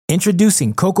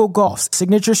Introducing Coco Gauff's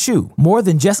signature shoe, more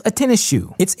than just a tennis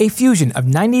shoe. It's a fusion of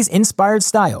 90s-inspired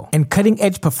style and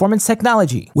cutting-edge performance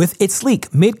technology. With its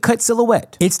sleek mid-cut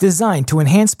silhouette, it's designed to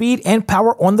enhance speed and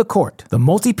power on the court. The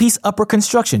multi-piece upper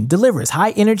construction delivers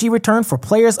high-energy return for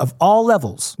players of all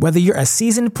levels. Whether you're a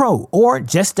seasoned pro or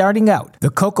just starting out, the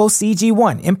Coco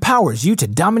CG1 empowers you to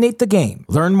dominate the game.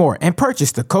 Learn more and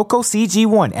purchase the Coco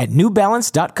CG1 at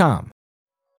NewBalance.com.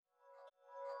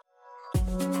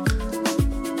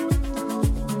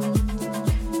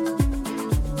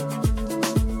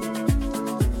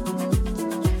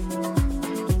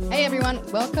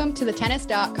 Welcome to the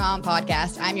Tennis.com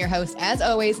podcast. I'm your host, as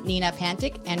always, Nina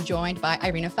Pantic, and joined by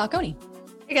Irina Falcone.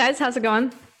 Hey guys, how's it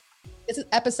going? This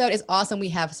episode is awesome. We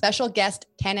have special guest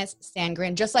Tennys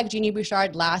Sandgren. Just like Genie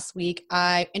Bouchard last week,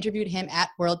 I interviewed him at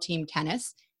World Team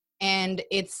Tennis. And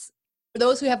it's, for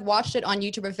those who have watched it on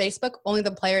YouTube or Facebook, only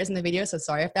the player is in the video. So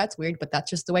sorry if that's weird, but that's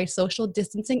just the way social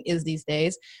distancing is these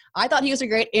days. I thought he was a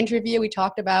great interview. We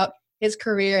talked about his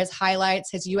career, his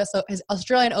highlights, his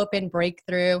Australian Open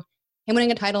breakthrough, him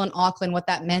winning a title in Auckland, what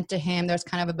that meant to him. There's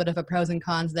kind of a bit of a pros and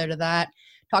cons there to that.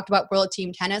 Talked about World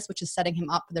Team Tennis, which is setting him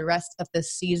up for the rest of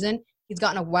this season. He's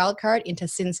gotten a wild card into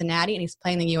Cincinnati, and he's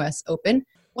playing the U.S. Open.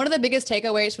 One of the biggest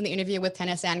takeaways from the interview with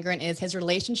Tennys Sandgren is his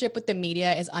relationship with the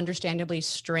media is understandably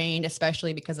strained,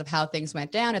 especially because of how things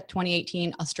went down at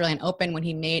 2018 Australian Open when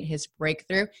he made his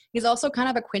breakthrough. He's also kind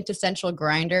of a quintessential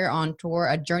grinder on tour,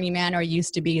 a journeyman, or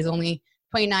used to be. He's only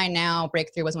 29 now.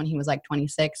 Breakthrough was when he was like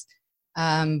 26.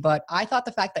 But I thought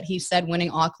the fact that he said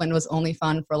winning Auckland was only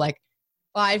fun for like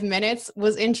 5 minutes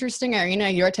was interesting. Irina,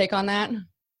 your take on that?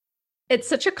 It's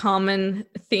such a common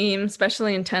theme,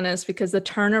 especially in tennis, because the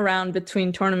turnaround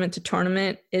between tournament to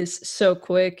tournament is so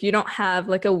quick. You don't have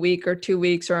like a week or 2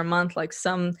 weeks or a month like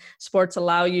some sports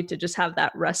allow you to just have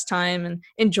that rest time and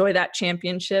enjoy that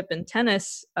championship. In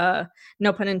tennis,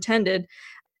 no pun intended,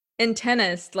 in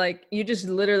tennis, like you just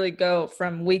literally go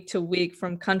from week to week,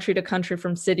 from country to country,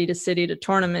 from city to city, to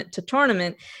tournament to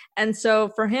tournament. And so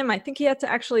for him, I think he had to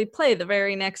actually play the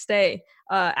very next day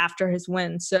after his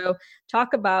win. So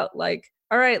talk about like,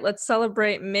 all right, let's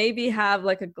celebrate, maybe have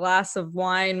like a glass of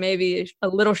wine, maybe a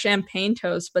little champagne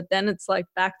toast, but then it's like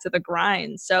back to the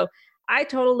grind. So I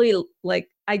totally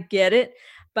I get it.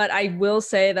 But I will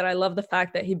say that I love the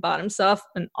fact that he bought himself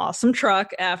an awesome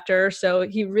truck after. So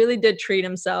he really did treat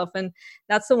himself. And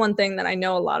that's the one thing that I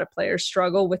know a lot of players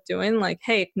struggle with doing. Like,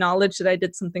 hey, acknowledge that I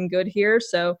did something good here.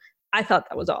 So I thought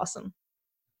that was awesome.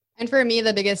 And for me,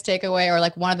 the biggest takeaway, or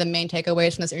like one of the main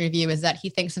takeaways from this interview, is that he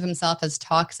thinks of himself as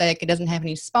toxic. He doesn't have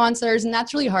any sponsors. And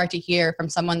that's really hard to hear from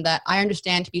someone that I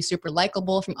understand to be super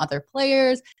likable from other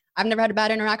players. I've never had a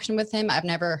bad interaction with him. I've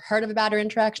never heard of a bad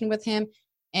interaction with him.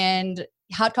 And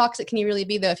how toxic can you really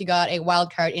be, though, if you got a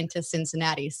wild card into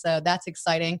Cincinnati? So that's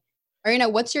exciting. Irina,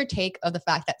 what's your take of the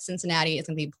fact that Cincinnati is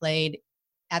going to be played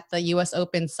at the U.S.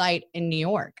 Open site in New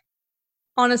York?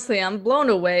 Honestly, I'm blown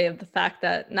away of the fact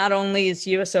that not only is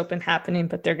U.S. Open happening,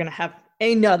 but they're going to have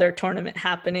another tournament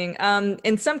happening.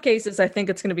 In some cases, I think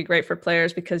it's going to be great for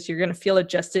players because you're going to feel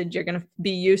adjusted. You're going to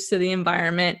be used to the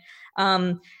environment.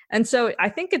 And so I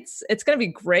think it's going to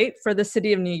be great for the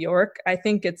city of New York. I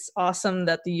think it's awesome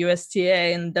that the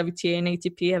USTA and WTA and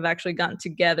ATP have actually gotten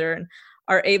together and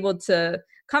are able to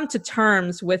come to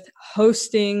terms with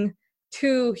hosting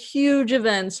two huge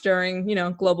events during,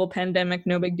 global pandemic,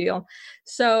 no big deal.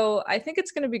 So I think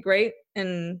it's going to be great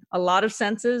in a lot of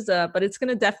senses, but it's going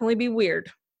to definitely be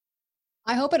weird.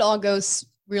 I hope it all goes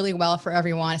really well for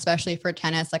everyone, especially for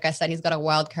tennis. Like I said, he's got a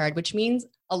wild card, which means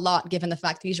a lot given the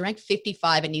fact that he's ranked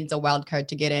 55 and needs a wild card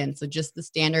to get in. So just the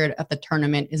standard of the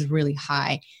tournament is really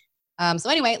high. So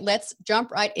anyway, let's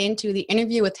jump right into the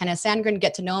interview with Tennys Sandgren,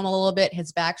 get to know him a little bit,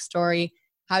 his backstory,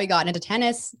 how he got into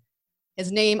tennis. His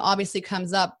name obviously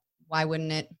comes up. Why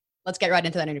wouldn't it? Let's get right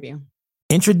into that interview.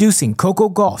 Introducing Coco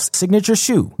Gauff's signature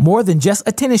shoe, more than just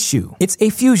a tennis shoe. It's a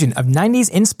fusion of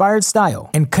 90s-inspired style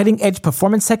and cutting-edge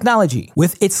performance technology.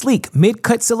 With its sleek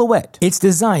mid-cut silhouette, it's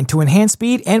designed to enhance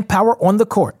speed and power on the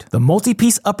court. The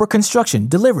multi-piece upper construction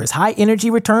delivers high-energy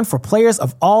return for players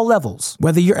of all levels.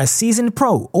 Whether you're a seasoned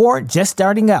pro or just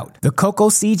starting out, the Coco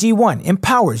CG1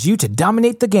 empowers you to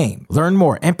dominate the game. Learn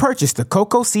more and purchase the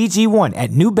Coco CG1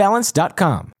 at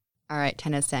NewBalance.com. All right,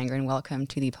 Tennys Sandgren, welcome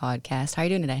to the podcast. How are you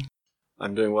doing today?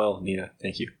 I'm doing well, Nina.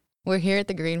 Thank you. We're here at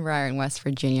the Greenbrier in West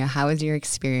Virginia. How has your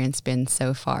experience been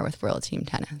so far with World Team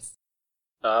Tennis?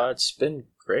 It's been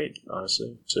great,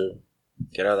 honestly, to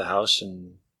get out of the house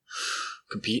and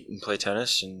compete and play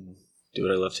tennis and do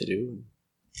what I love to do.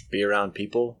 Be around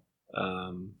people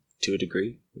to a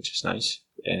degree, which is nice.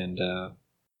 And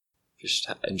just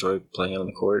enjoy playing on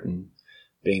the court and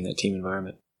being in that team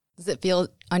environment. Does it feel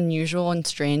unusual and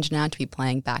strange now to be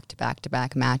playing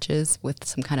back-to-back-to-back matches with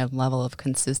some kind of level of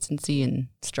consistency and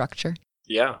structure?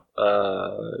 Yeah.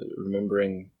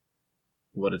 Remembering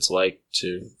what it's like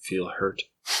to feel hurt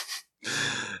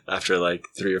after like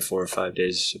 3 or 4 or 5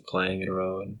 days of playing in a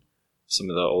row, and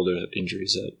some of the older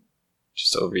injuries that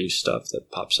just overuse stuff that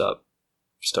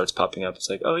starts popping up. It's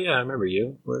like, oh yeah, I remember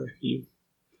you. Where you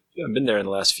haven't been there in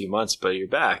the last few months, but you're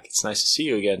back. It's nice to see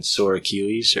you again. Sore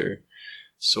Achilles or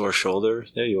sore shoulder.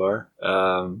 There you are.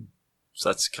 So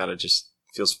that's kind of just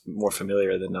feels more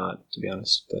familiar than not, to be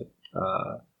honest.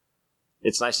 But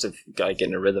it's nice to get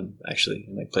in a rhythm actually,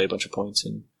 and like play a bunch of points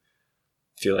and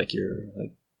feel like you're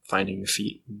like finding your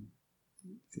feet. I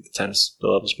think the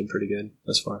level's been pretty good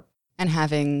thus far. And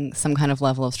having some kind of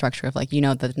level of structure of like,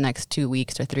 the next 2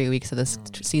 weeks or 3 weeks of this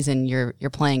season, you're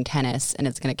playing tennis and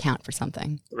it's going to count for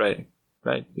something. Right,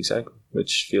 exactly.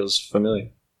 Which feels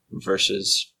familiar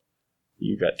versus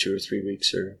you got 2 or 3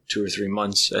 weeks or 2 or 3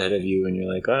 months ahead of you and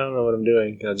you're like, I don't know what I'm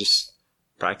doing. I'll just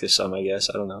practice some, I guess.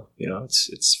 I don't know.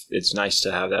 It's nice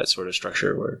to have that sort of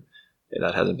structure where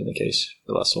that hasn't been the case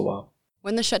for the last little while.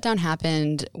 When the shutdown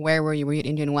happened, where were you? Were you at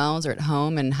Indian Wells or at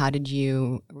home? And how did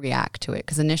you react to it?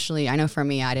 Because initially, I know for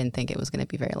me, I didn't think it was going to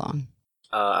be very long.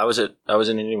 I was in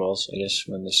Indian Wells, I guess,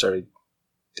 when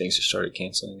things started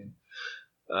canceling.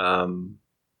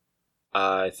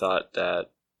 I thought that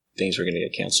things were going to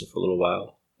get canceled for a little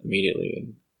while immediately,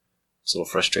 and I was a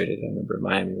little frustrated. I remember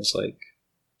Miami was like,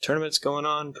 tournament's going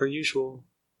on per usual.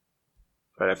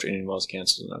 Right after Indian Wells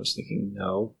canceled, and I was thinking,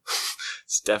 no,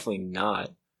 it's definitely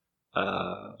not.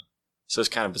 So it's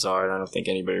kind of bizarre, and I don't think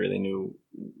anybody really knew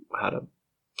how to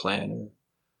plan or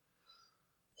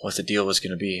what the deal was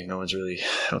going to be. I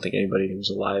don't think anybody who's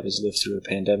alive has lived through a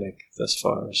pandemic thus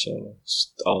far, so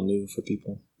it's all new for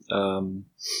people.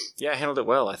 I handled it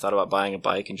well. I thought about buying a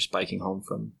bike and just biking home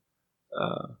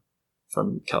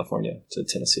from California to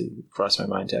Tennessee. It crossed my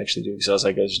mind to actually do it. So I was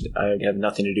like, I have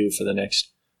nothing to do for the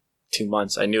next 2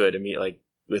 months. I knew it immediately, like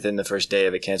within the first day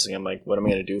of it canceling. I'm like, what am I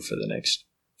going to do for the next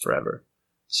forever?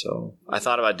 So I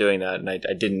thought about doing that, and I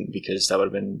didn't, because that would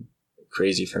have been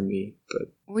crazy for me. But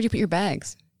where'd you put your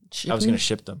bags? I was going to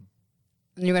ship them.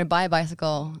 And you're going to buy a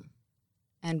bicycle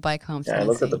and bike home. Yeah, I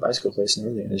looked at the bicycle place and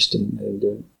everything. I just didn't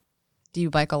do it. Do you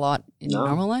bike a lot in your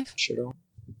normal life? Sure don't.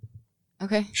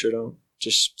 Okay. Sure don't.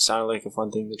 Just sounded like a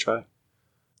fun thing to try.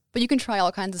 But you can try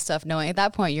all kinds of stuff knowing at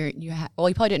that point you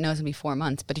probably didn't know it was going to be 4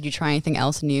 months, but did you try anything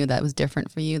else new that was different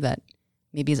for you that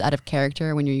maybe is out of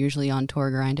character when you're usually on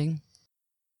tour grinding?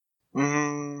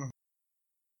 No,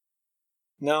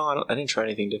 I didn't try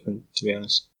anything different, to be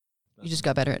honest. You just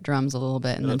got better at drums a little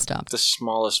bit and then stopped. The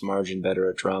smallest margin better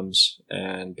at drums,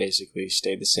 and basically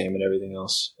stayed the same at everything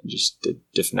else, and just did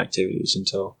different activities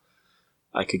until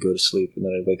I could go to sleep, and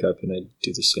then I'd wake up and I'd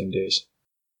do the same days.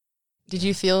 Did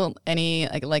you feel any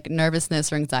like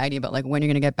nervousness or anxiety about like when you're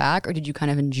going to get back, or did you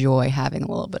kind of enjoy having a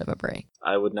little bit of a break?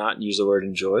 I would not use the word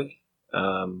enjoy.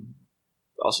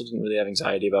 Also didn't really have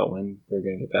anxiety about when we were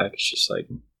going to get back. It's just like,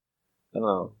 I don't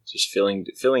know, just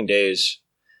filling days.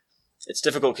 It's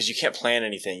difficult because you can't plan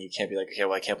anything. You can't be like, okay,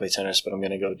 well, I can't play tennis, but I'm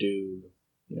going to go do,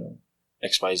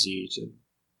 X, Y, Z to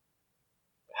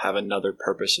have another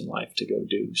purpose in life to go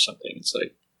do something. It's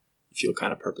like you feel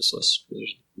kind of purposeless because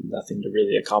there's nothing to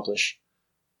really accomplish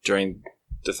during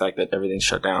the fact that everything's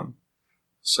shut down.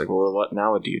 It's like, well, what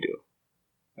do you do?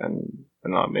 And I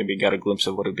don't know, maybe got a glimpse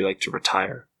of what it'd be like to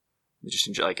retire. You just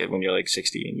enjoy, like when you're like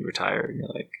 60 and you retire, and you're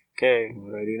like, okay,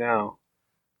 what do I do now?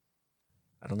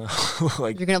 I don't know.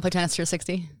 Like, you're gonna play tennis till you're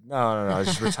 60? No.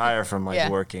 Just retire from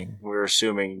working. We're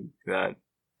assuming that,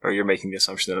 or you're making the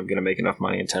assumption that I'm gonna make enough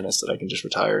money in tennis that I can just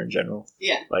retire in general.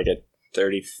 Yeah. Like at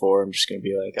 34, I'm just gonna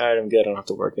be like, all right, I'm good. I don't have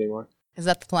to work anymore. Is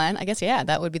that the plan? I guess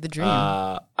that would be the dream.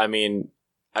 I mean,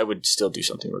 I would still do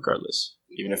something regardless.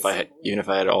 Even if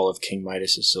I had all of King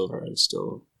Midas's silver, I'd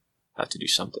still have to do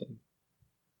something.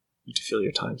 You have to fill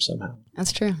your time somehow.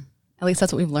 That's true. At least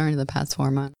that's what we've learned in the past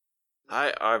 4 months.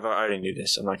 I already knew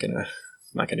this. I'm not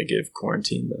gonna give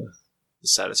quarantine the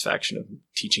satisfaction of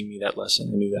teaching me that lesson.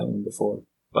 I knew that one before,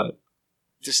 but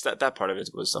just that part of it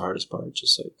was the hardest part.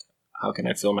 Just like, how can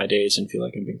I fill my days and feel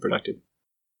like I'm being productive?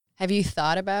 Have you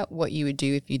thought about what you would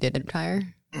do if you did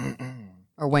retire,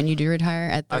 or when you do retire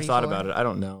at 34? I've thought about it. I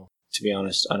don't know. To be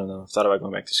honest, I don't know. I've thought about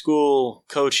going back to school,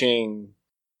 coaching.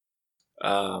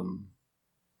 I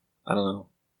don't know.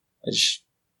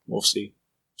 We'll see.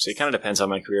 So it kind of depends how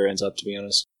my career ends up, to be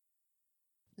honest.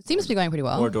 It seems to be going pretty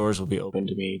well. More doors will be open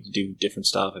to me to do different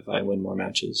stuff if I win more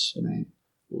matches. And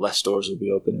less doors will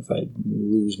be open if I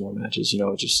lose more matches.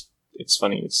 It's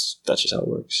funny. That's just how it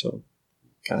works. So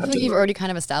I feel like you've already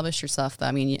kind of established yourself, though.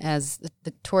 I mean, as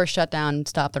the tour shut down,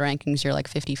 stopped the rankings, you're like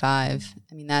 55.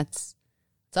 I mean, it's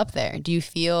up there. Do you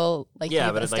feel like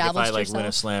you've but established like if I yourself? win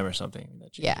a slam or something,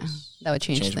 that would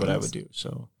change what I would do.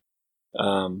 So,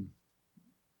 I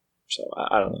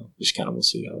don't know. Just kind of we'll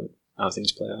see how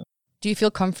things play out. Do you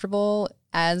feel comfortable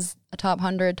as a top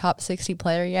 100, top 60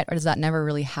 player yet, or does that never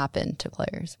really happen to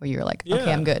players where you're like,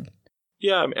 okay, I'm good?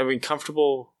 Yeah, I mean,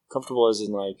 comfortable as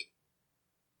in like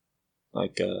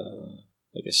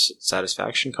a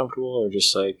satisfaction comfortable, or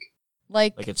just like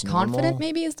it's confident normal?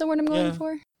 Maybe is the word I'm going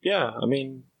for. Yeah, I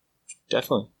mean,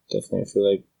 definitely. I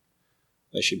feel like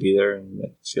I should be there, and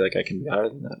I feel like I can be higher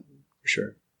than that for sure.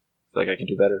 I feel like I can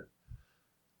do better.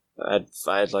 I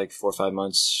had like 4 or 5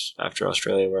 months after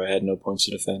Australia where I had no points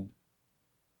to defend.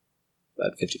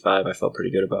 At 55, I felt pretty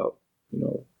good about,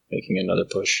 making another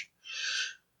push.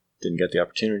 Didn't get the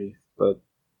opportunity, but,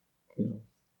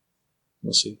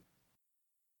 we'll see.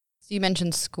 So you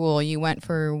mentioned school. You went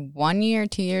for 1 year,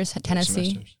 2 years at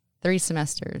Tennessee? 3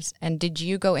 semesters. And did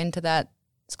you go into that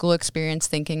school experience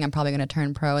thinking I'm probably going to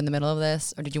turn pro in the middle of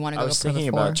this? Or did you want to go pro before? I was thinking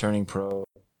about turning pro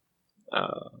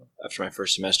after my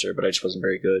first semester, but I just wasn't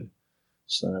very good.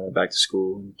 So then I went back to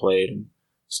school and played and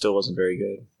still wasn't very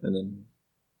good. And then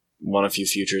won a few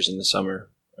futures in the summer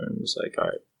and was like, all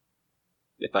right,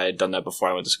 if I had done that before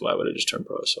I went to school, I would have just turned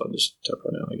pro. So I'm just turned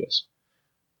pro now, I guess.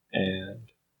 And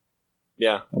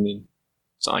yeah, I mean,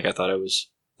 it's not like I thought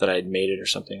that I had made it or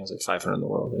something. I was like 500 in the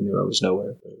world. I knew I was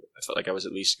nowhere, but I felt like I was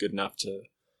at least good enough to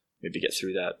maybe get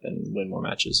through that and win more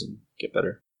matches and get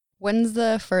better. When's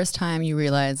the first time you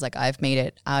realized like I've made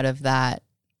it out of that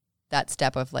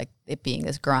step of like it being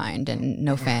this grind and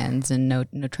no fans and no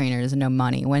trainers and no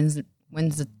money? When's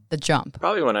the jump?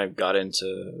 Probably when I got into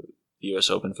the U.S.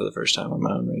 Open for the first time on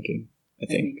my own ranking. I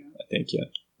think yeah,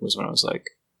 was when I was like,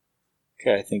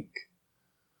 okay, I think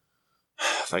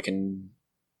if I can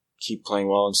keep playing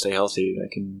well and stay healthy,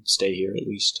 I can stay here at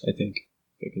least. I think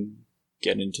I can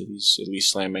get into these at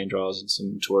least slam main draws and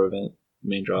some tour event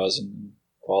main draws and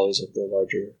qualities of the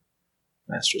larger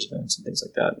Masters events and things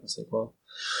like that. And it's like, well,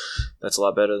 that's a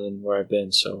lot better than where I've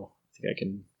been. So I think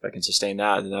if I can sustain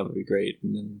that, then that would be great.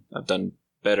 And then I've done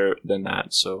better than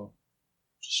that. So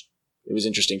it was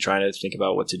interesting trying to think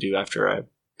about what to do after I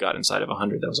got inside of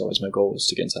 100. That was always my goal, was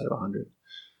to get inside of 100.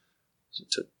 So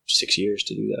it took 6 years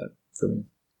to do that for me.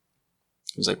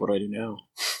 It was like, what do I do now?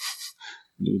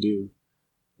 What do you do?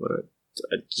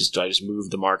 Do I just move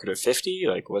the marker to 50?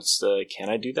 Like, can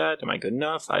I do that? Am I good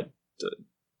enough? I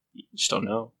just don't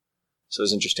know. So it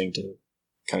was interesting to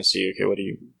kind of see, okay, where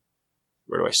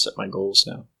do I set my goals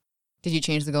now? Did you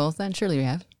change the goals then? Surely you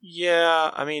have.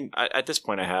 Yeah, I mean, at this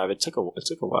point I have. It took a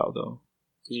while though.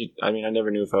 I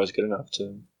never knew if I was good enough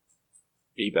to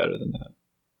be better than that.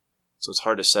 So it's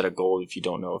hard to set a goal if you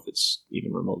don't know if it's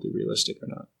even remotely realistic or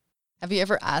not. Have you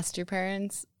ever asked your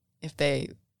parents if they?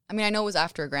 I mean, I know it was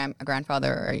after a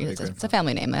grandfather, or it's a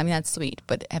family name. I mean, that's sweet.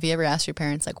 But have you ever asked your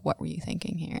parents, like, what were you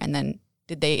thinking here? And then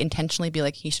did they intentionally be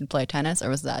like, he should play tennis, or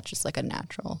was that just like a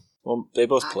natural? Well, they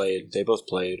both played.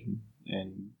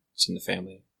 And it's in the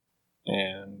family.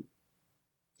 And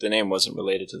the name wasn't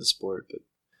related to the sport, but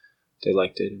they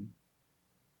liked it and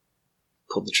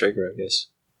pulled the trigger, I guess.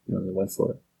 They went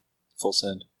for it. Full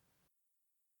send.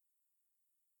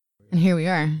 And here we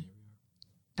are.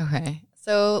 Okay.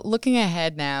 So looking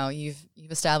ahead now, you've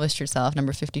established yourself,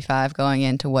 number 55, going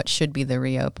into what should be the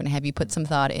reopen. Have you put some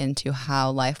thought into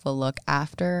how life will look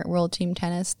after World Team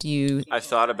Tennis? I've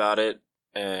thought about it,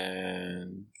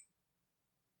 and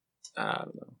I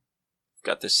don't know. I've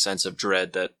got this sense of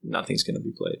dread that nothing's going to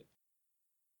be played.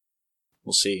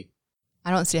 We'll see. I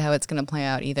don't see how it's going to play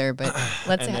out either, but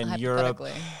let's say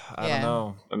hypothetically. Europe, I don't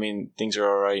know. I mean, things are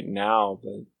all right now,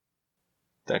 but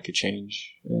that could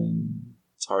change. And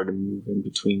it's hard to move in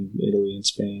between Italy and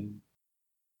Spain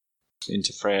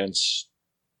into France.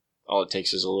 All it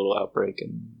takes is a little outbreak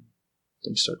and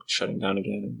things start shutting down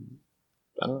again. And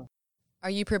I don't know. Are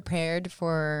you prepared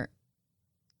for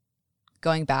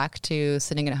going back to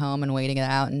sitting at home and waiting it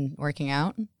out and working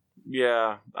out?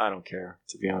 Yeah, I don't care,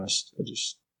 to be honest.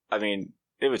 I mean,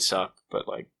 it would suck, but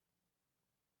like,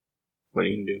 what are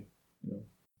you going to do?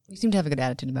 You seem to have a good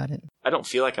attitude about it. I don't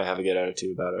feel like I have a good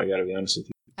attitude about it, I got to be honest with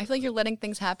you. I feel like you're letting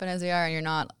things happen as they are, and you're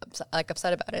not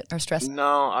upset about it or stressed.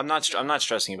 No, I'm not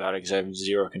stressing about it because I have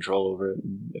zero control over it.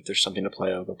 And if there's something to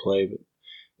play, I'll go play. But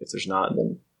if there's not,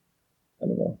 then I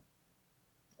don't know.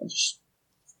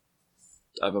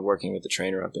 I've been working with the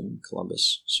trainer up in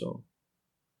Columbus, so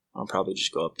I'll probably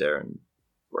just go up there and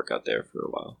work out there for a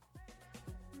while.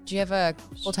 Do you have a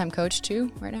full-time coach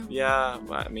too right now? Yeah,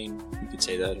 I mean, you could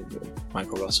say that,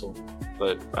 Michael Russell,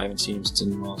 but I haven't seen him since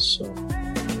anyone else, so.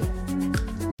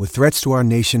 With threats to our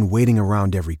nation waiting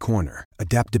around every corner,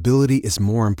 adaptability is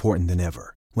more important than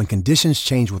ever. When conditions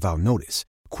change without notice,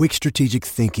 quick strategic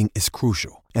thinking is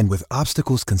crucial. And with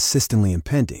obstacles consistently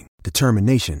impending,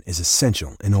 determination is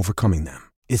essential in overcoming them.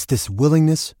 It's this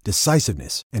willingness,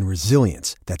 decisiveness, and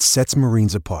resilience that sets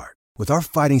Marines apart. With our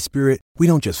fighting spirit, we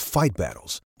don't just fight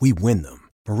battles, we win them.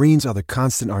 Marines are the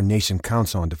constant our nation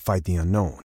counts on to fight the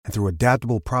unknown. And through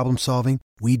adaptable problem solving,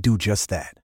 we do just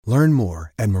that. Learn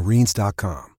more at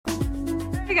marines.com.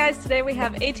 Hey guys, today we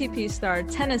have ATP star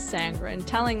Tennys Sandgren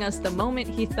telling us the moment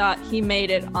he thought he made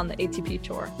it on the ATP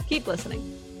tour. Keep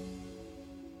listening.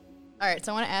 All right,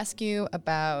 so I want to ask you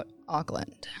about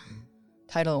Auckland.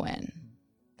 Title win.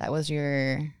 That was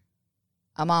a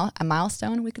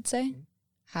milestone, we could say.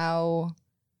 Was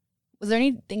there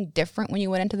anything different when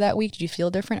you went into that week? Did you feel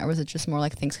different, or was it just more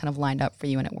like things kind of lined up for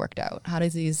you and it worked out? How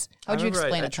would you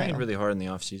explain it? I trained really hard in the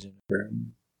off season.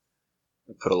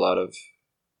 I put a lot of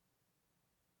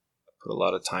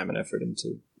time and effort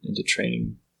into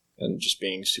training and just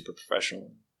being super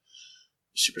professional,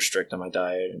 super strict on my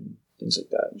diet and things like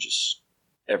that. And just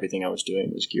everything I was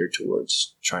doing was geared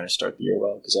towards trying to start the year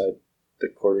well, because I had the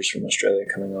quarters from Australia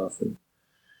coming off and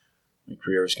my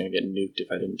career was going to get nuked if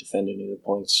I didn't defend any of the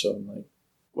points. So I'm like,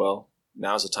 well,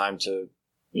 now's the time to,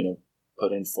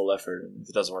 put in full effort. And if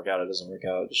it doesn't work out, it doesn't work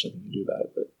out. There's nothing to do about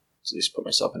it, but at least put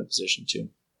myself in a position to.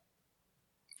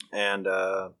 And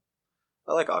I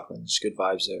like Auckland. There's good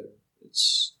vibes there.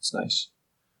 It's nice.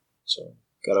 So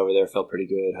got over there, felt pretty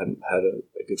good. Had a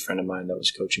good friend of mine that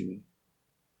was coaching me.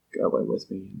 Went with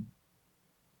me, and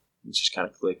it just kind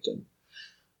of clicked and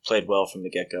played well from the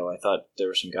get-go. I thought there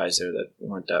were some guys there that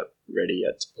weren't that ready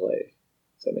yet to play,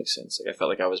 if that makes sense. Like I felt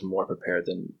like I was more prepared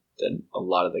than a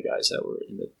lot of the guys that were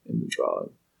in the draw.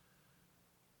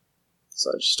 So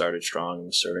I just started strong and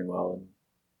was serving well, and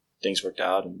things worked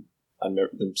out. And I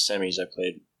remember the semis, I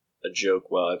played a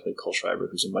joke well. I played Cole Schreiber,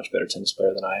 who's a much better tennis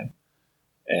player than I am.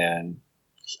 And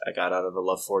I got out of a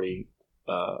love 40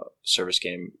 service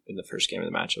game in the first game of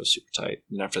the match. I was super tight.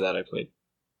 And after that, I played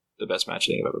the best match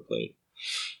I think I've ever played.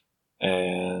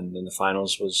 And then the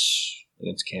finals was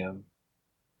against Cam,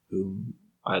 who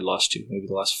I had lost to maybe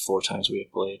the last 4 times we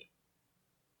had played.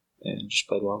 And just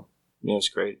played well. It was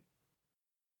great.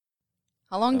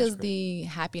 How long does the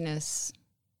happiness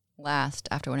last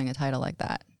after winning a title like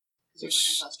that?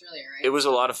 It was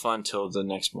a lot of fun till the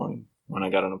next morning when I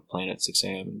got on a plane at 6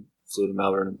 a.m. and flew to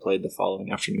Melbourne and played the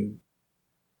following afternoon.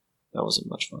 That wasn't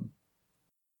much fun.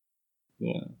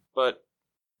 Yeah, but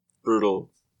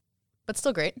brutal. But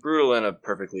still great. Brutal in a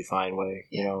perfectly fine way.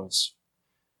 Yeah.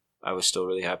 I was still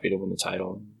really happy to win the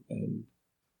title, and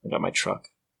I got my truck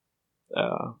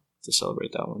to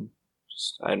celebrate that one.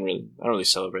 I don't really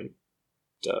celebrate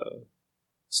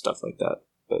stuff like that,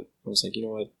 but I was like, you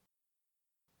know what?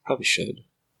 Probably should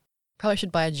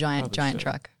buy a giant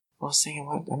truck. I was thinking,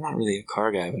 I'm not really a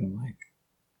car guy, but I'm like,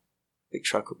 big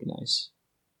truck would be nice.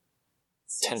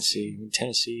 Tennessee,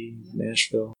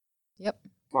 Nashville. Yep.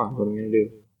 Come on, what am I going to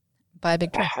do? Buy a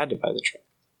big truck. I had to buy the truck.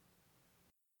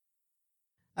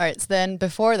 All right, so then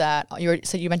before that, you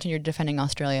mentioned you're defending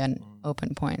Australian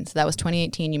Open points. That was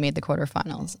 2018, you made the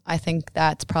quarterfinals. I think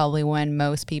that's probably when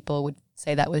most people would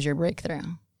say that was your breakthrough.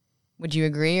 Would you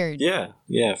agree? Or? Yeah,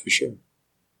 for sure.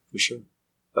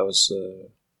 That was a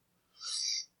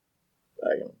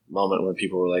moment where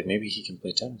people were like, maybe he can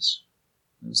play tennis.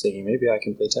 I was thinking, maybe I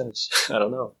can play tennis. I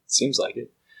don't know. It seems like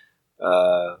it.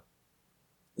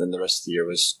 Then the rest of the year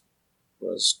was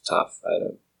tough. I had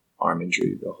an arm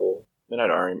injury I had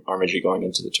arm injury going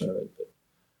into the tournament, but it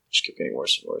just kept getting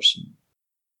worse and worse. And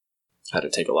I had to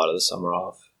take a lot of the summer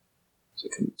off, so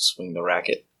I couldn't swing the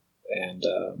racket. And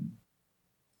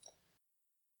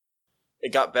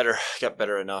it got better. It got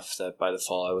better enough that by the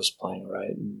fall I was playing all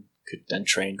right and could then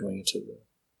train going into the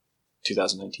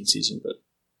 2019 season. But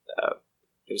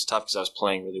it was tough because I was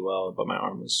playing really well, but my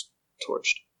arm was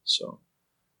torched. So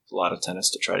a lot of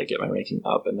tennis to try to get my ranking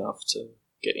up enough to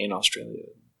get in Australia.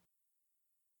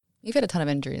 You've had a ton of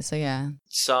injuries, so yeah.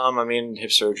 Some,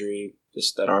 hip surgery,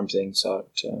 just that arm thing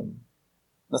sucked.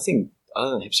 Nothing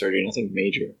other than hip surgery, nothing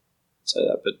major outside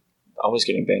that, but always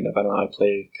getting banged up. I don't know, I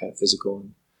play kind of physical,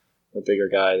 and I'm a bigger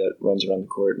guy that runs around the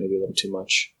court maybe a little too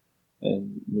much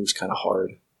and moves kind of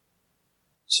hard.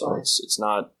 So it's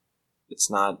not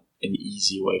an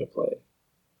easy way to play.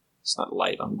 It's not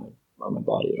light on my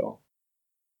body at all.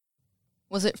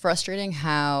 Was it frustrating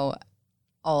how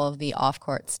all of the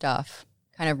off-court stuff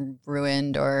kind of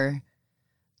ruined or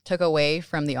took away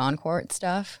from the on-court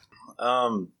stuff?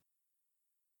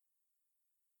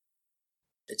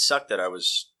 It sucked that I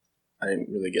didn't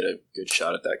really get a good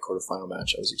shot at that quarterfinal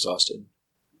match. I was exhausted.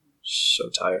 so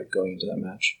tired going into that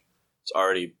match. It's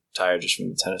already tired just from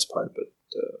the tennis part, but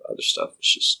the other stuff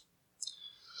is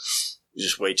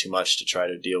just way too much to try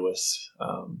to deal with,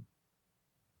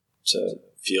 to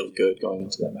feel good going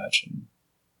into that match. And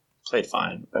played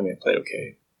fine. I mean, I played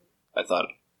okay. I thought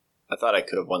I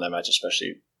could have won that match,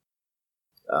 especially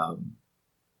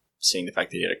seeing the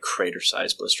fact that he had a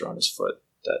crater-sized blister on his foot.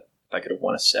 That if I could have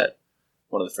won a set,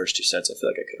 one of the first 2 sets, I feel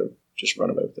like I could have just run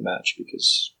away with the match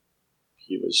because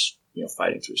he was,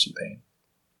 fighting through some pain.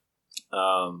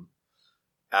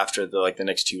 After the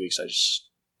next 2 weeks, I just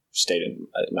stayed in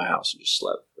my house and just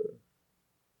slept for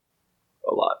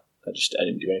a lot. I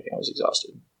didn't do anything. I was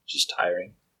exhausted, just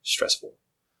tiring, stressful.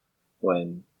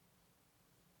 When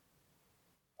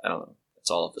I don't know, it's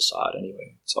all a facade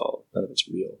anyway. None of it's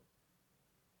real.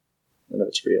 None of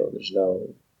it's real. There's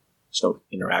no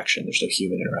interaction. There's no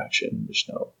human interaction. There's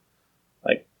no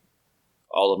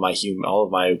all of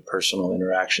my personal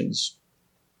interactions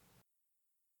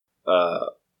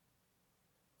were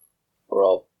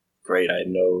all great. I had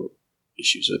no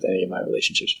issues with any of my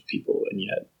relationships with people, and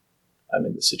yet I'm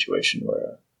in the situation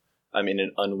where I'm in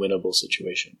an unwinnable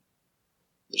situation.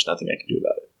 There's nothing I can do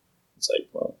about it. It's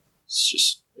it's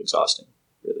just exhausting,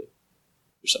 really.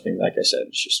 There's something, like I said,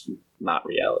 it's just not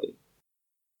reality.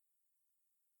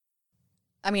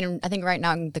 I mean, I think right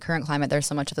now in the current climate, there's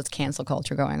so much of this cancel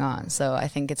culture going on. So I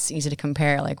think it's easy to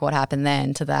compare what happened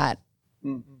then to that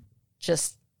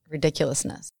just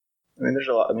ridiculousness. I mean, there's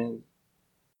a lot of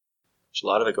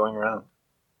it going around.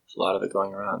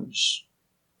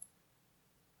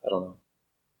 I don't know.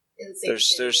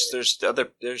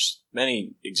 There's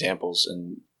many examples,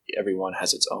 and everyone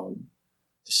has its own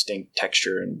distinct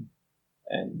texture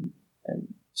and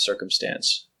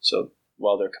circumstance. So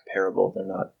while they're comparable, they're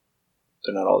not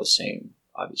all the same,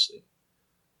 obviously.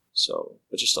 So,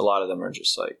 but just a lot of them are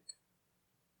just I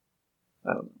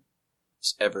don't know,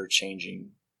 this ever-changing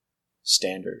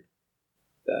standard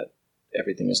that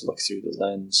everything is looked through the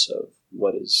lens of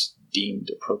what is deemed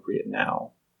appropriate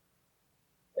now.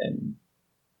 And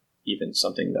even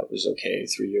something that was okay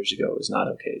 3 years ago is not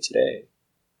okay today.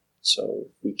 So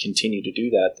if we continue to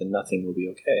do that, then nothing will be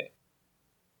okay.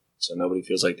 So nobody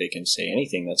feels like they can say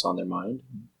anything that's on their mind.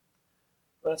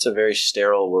 But it's a very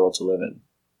sterile world to live in.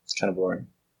 It's kind of boring.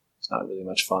 It's not really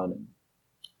much fun, and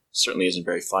certainly isn't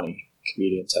very funny.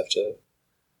 Comedians have to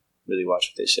really watch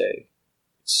what they say.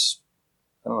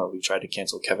 I don't know, we tried to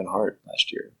cancel Kevin Hart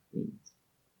last year. I mean,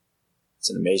 it's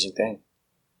an amazing thing.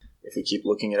 If we keep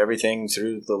looking at everything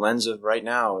through the lens of right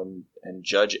now and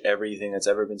judge everything that's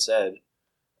ever been said,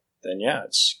 then yeah,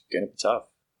 it's going to be tough.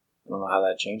 I don't know how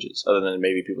that changes, other than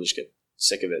maybe people just get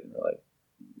sick of it and they're like,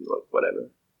 whatever.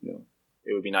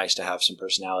 It would be nice to have some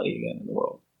personality again in the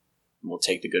world. And we'll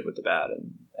take the good with the bad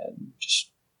and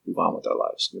just move on with our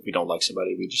lives. And if we don't like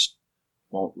somebody, we just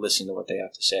won't listen to what they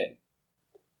have to say.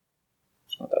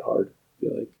 It's not that hard, I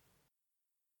feel like.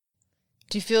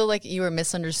 Do you feel like you were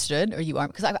misunderstood, or you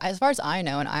aren't? Because as far as I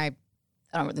know, and I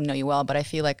don't really know you well, but I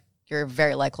feel like you're a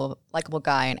very likable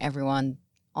guy, and everyone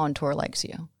on tour likes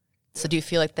you. So do you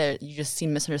feel like that you just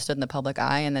seem misunderstood in the public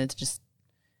eye, and then it's just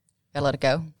gotta let it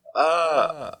go?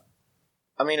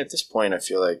 I mean, at this point, I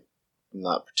feel like I'm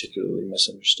not particularly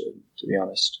misunderstood, to be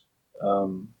honest.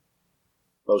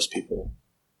 Most people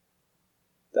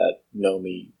that know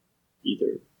me,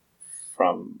 either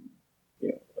from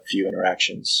a few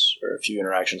interactions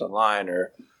online,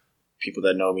 or people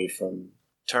that know me from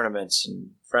tournaments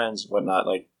and friends and whatnot,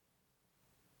 I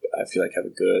feel like have a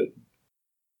good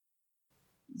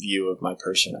view of my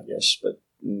person, I guess. But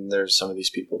there's some of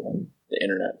these people on the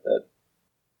internet that,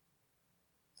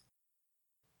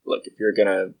 look, if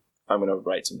I'm gonna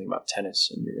write something about tennis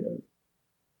and you're gonna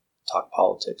talk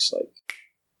politics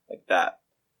like that,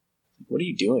 what are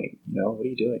you doing? What are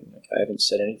you doing? I haven't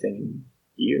said anything in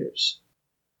years.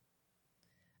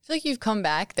 I feel like you've come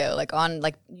back though,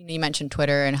 you mentioned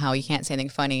Twitter and how you can't say anything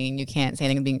funny and you can't say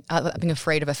anything being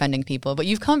afraid of offending people, but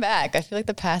you've come back. I feel like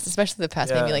especially the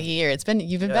past maybe a year,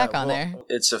 you've been back on there.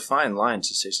 It's a fine line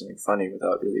to say something funny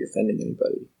without really offending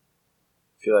anybody.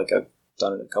 I feel like I've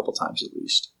done it a couple times at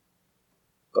least.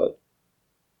 But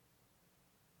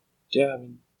yeah, I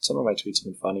mean, some of my tweets have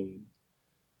been funny,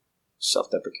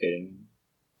 self-deprecating.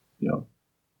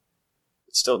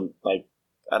 It's still I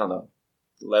don't know.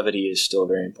 Levity is still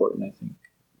very important, I think.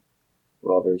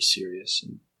 We're all very serious,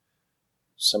 and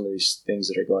some of these things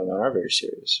that are going on are very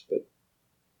serious, but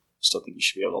I still think you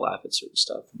should be able to laugh at certain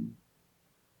stuff, and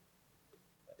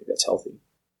I think that's healthy.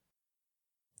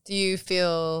 Do you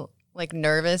feel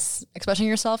nervous expressing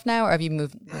yourself now, or have you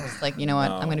moved what,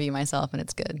 I'm going to be myself and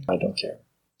it's good? I don't care.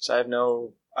 So I have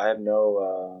no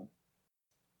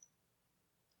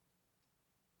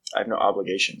I have no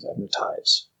obligations. I have no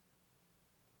ties.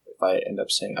 If I end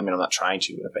up saying, I mean, I'm not trying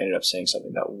to, but if I ended up saying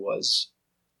something that was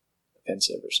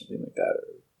offensive or something like that,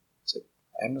 or it's like,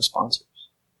 I have no sponsors.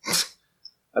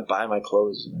 I buy my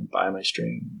clothes and I buy my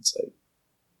string. It's like,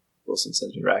 Wilson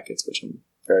sends me rackets, which I'm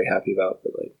very happy about,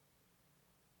 but like,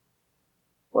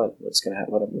 what's going to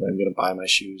happen? What, I'm going to buy my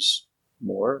shoes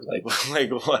more? Like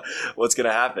what's going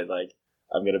to happen? Like,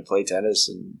 I'm going to play tennis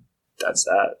and that's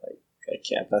that. Like, I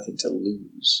can't have nothing to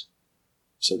lose,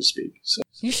 so to speak. So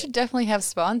you should definitely have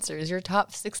sponsors. You're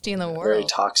top 60 in the world. Very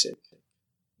toxic.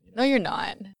 No, you're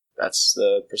not. That's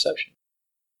the perception.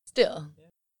 Still.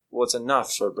 Well, it's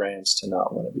enough for brands to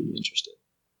not want to be interested.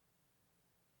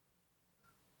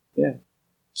 Yeah.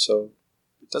 So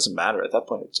it doesn't matter. At that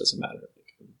point, it doesn't matter.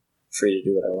 I'm free to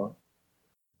do what I want.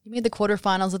 You made the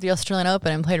quarterfinals of the Australian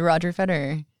Open and played Roger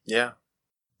Federer. Yeah.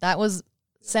 That was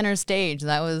center stage.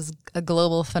 That was a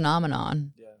global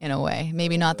phenomenon in a way.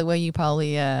 Maybe not the way you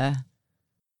probably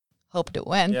hoped it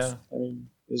went. Yeah. I mean,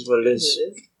 it is what it is.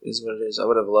 It is what it is. I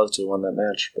would have loved to have won that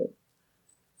match, but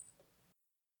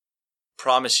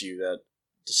promise you that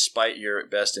despite your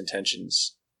best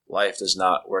intentions, life does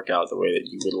not work out the way that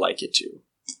you would like it to.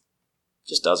 It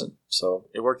just doesn't. So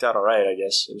it worked out all right, I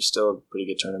guess. It was still a pretty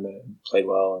good tournament and played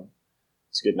well, and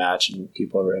it's a good match and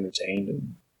people were entertained.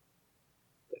 And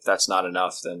if that's not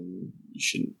enough, then you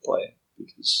shouldn't play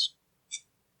because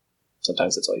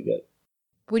sometimes that's all you get.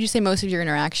 Would you say most of your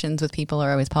interactions with people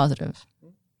are always positive?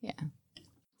 Yeah.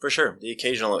 For sure. The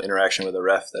occasional interaction with a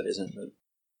ref that isn't. But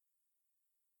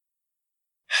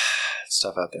it's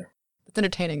tough out there. It's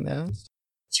entertaining, though.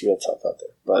 It's real tough out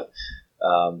there. But,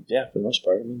 yeah, for the most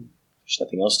part, I mean, there's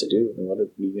nothing else to do. I mean, what are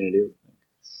you going to do?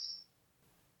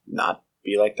 Not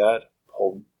be like that?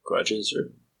 Hold grudges?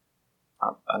 Or,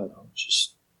 I don't know.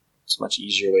 It's a much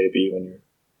easier way to be when you're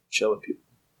chill with people.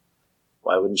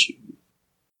 Why wouldn't you?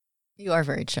 You are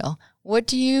very chill. What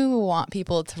do you want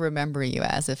people to remember you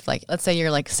as? If, like, let's say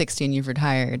you're like 60 and you've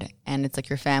retired and it's like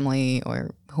your family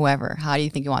or whoever, how do you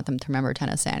think you want them to remember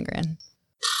Tennis Sandgren?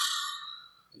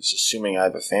 Just assuming I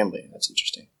have a family. That's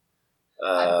interesting.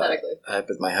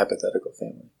 Hypothetically. My hypothetical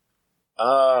family.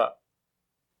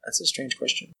 That's a strange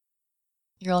question.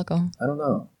 You're welcome. I don't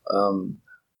know.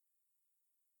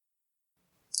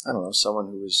 I don't know. Someone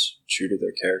who was true to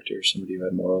their character, somebody who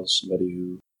had morals, somebody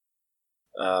who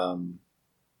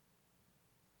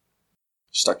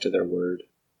stuck to their word,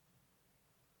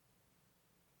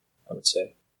 I would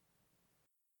say.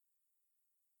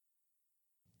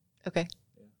 Okay.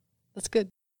 Yeah. That's good.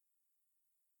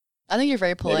 I think you're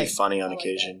very polite. Maybe funny on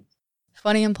occasion.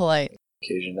 Funny and polite.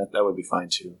 Occasion. That would be fine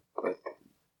too. But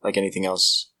like anything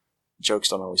else, jokes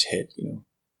don't always hit, you know.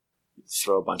 You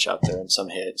throw a bunch out there and some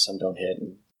hit, some don't hit,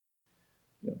 and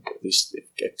at least it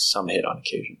gets some hit on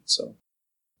occasion. So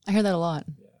I hear that a lot.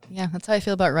 Yeah, that's how I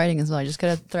feel about writing as well. I just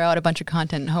gotta throw out a bunch of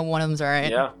content and hope one of them's all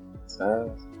right. Yeah,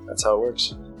 that's how it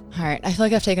works. All right, I feel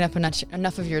like I've taken up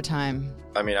enough of your time.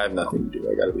 I mean, I have nothing to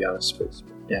do. I gotta be honest, but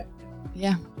yeah.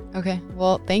 Yeah. Okay.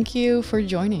 Well, thank you for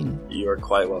joining. You are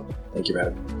quite welcome. Thank you for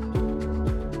having me.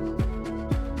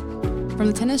 From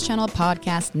the Tennis Channel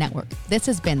Podcast Network, this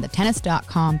has been the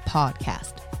Tennis.com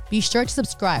podcast. Be sure to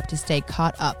subscribe to stay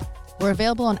caught up. We're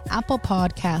available on Apple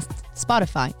Podcasts,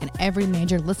 Spotify, and every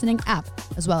major listening app,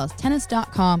 as well as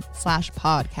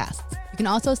tennis.com/podcasts. You can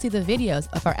also see the videos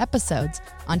of our episodes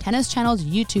on Tennis Channel's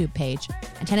YouTube page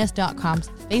and Tennis.com's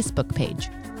Facebook page.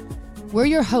 We're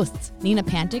your hosts, Nina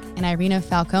Pantic and Irina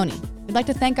Falcone. We'd like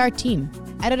to thank our team,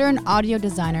 editor and audio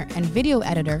designer and video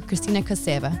editor Christina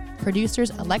Koseva, producers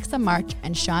Alexa March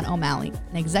and Sean O'Malley,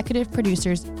 and executive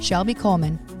producers Shelby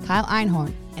Coleman, Kyle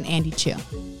Einhorn, and Andy Chu.